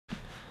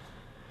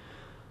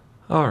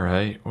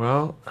Alright,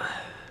 well,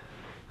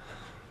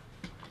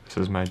 this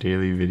is my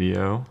daily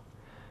video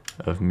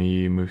of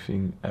me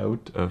moving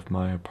out of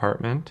my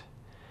apartment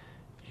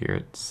here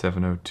at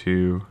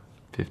 702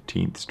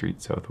 15th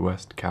Street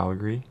Southwest,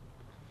 Calgary.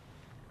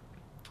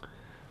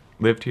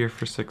 Lived here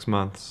for 6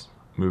 months,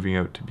 moving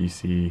out to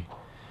BC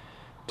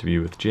to be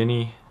with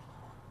Ginny,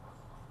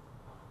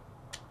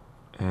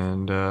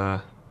 and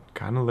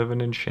kind of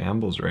living in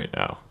shambles right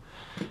now.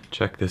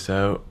 Check this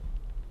out.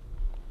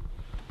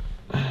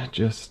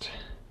 Just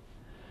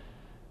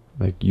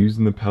like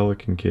using the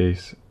Pelican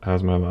case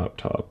as my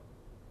laptop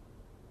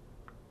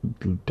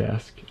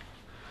desk.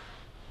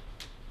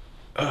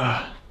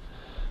 I've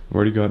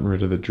already gotten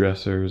rid of the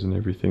dressers and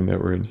everything that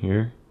were in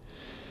here.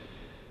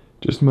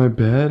 Just my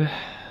bed,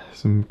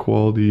 some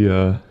quality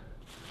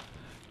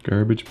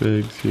garbage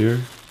bags here,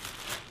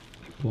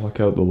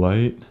 block out the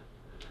light,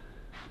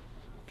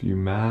 a few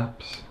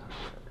maps.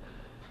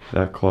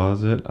 That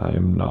closet I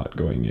am not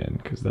going in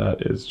because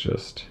that is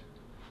just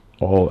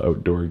all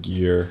outdoor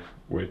gear,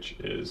 which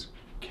is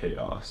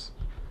chaos.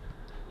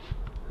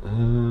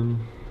 Let's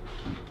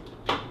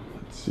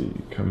see,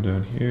 come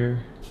down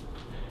here,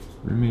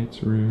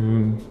 roommate's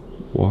room,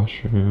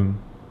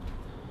 washroom,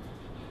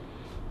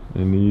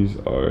 and these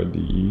are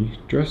the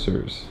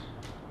dressers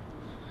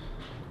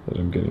that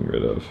I'm getting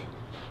rid of.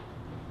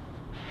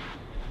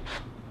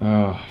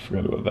 I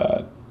forgot about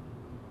that.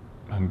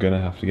 I'm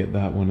gonna have to get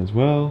that one as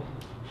well.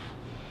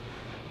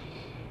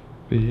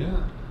 But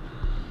yeah,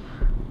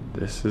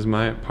 this is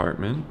my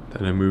apartment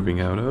that I'm moving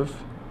out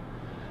of,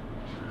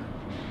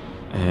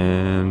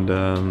 and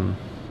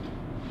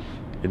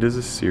it is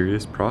a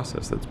serious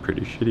process that's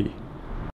pretty shitty.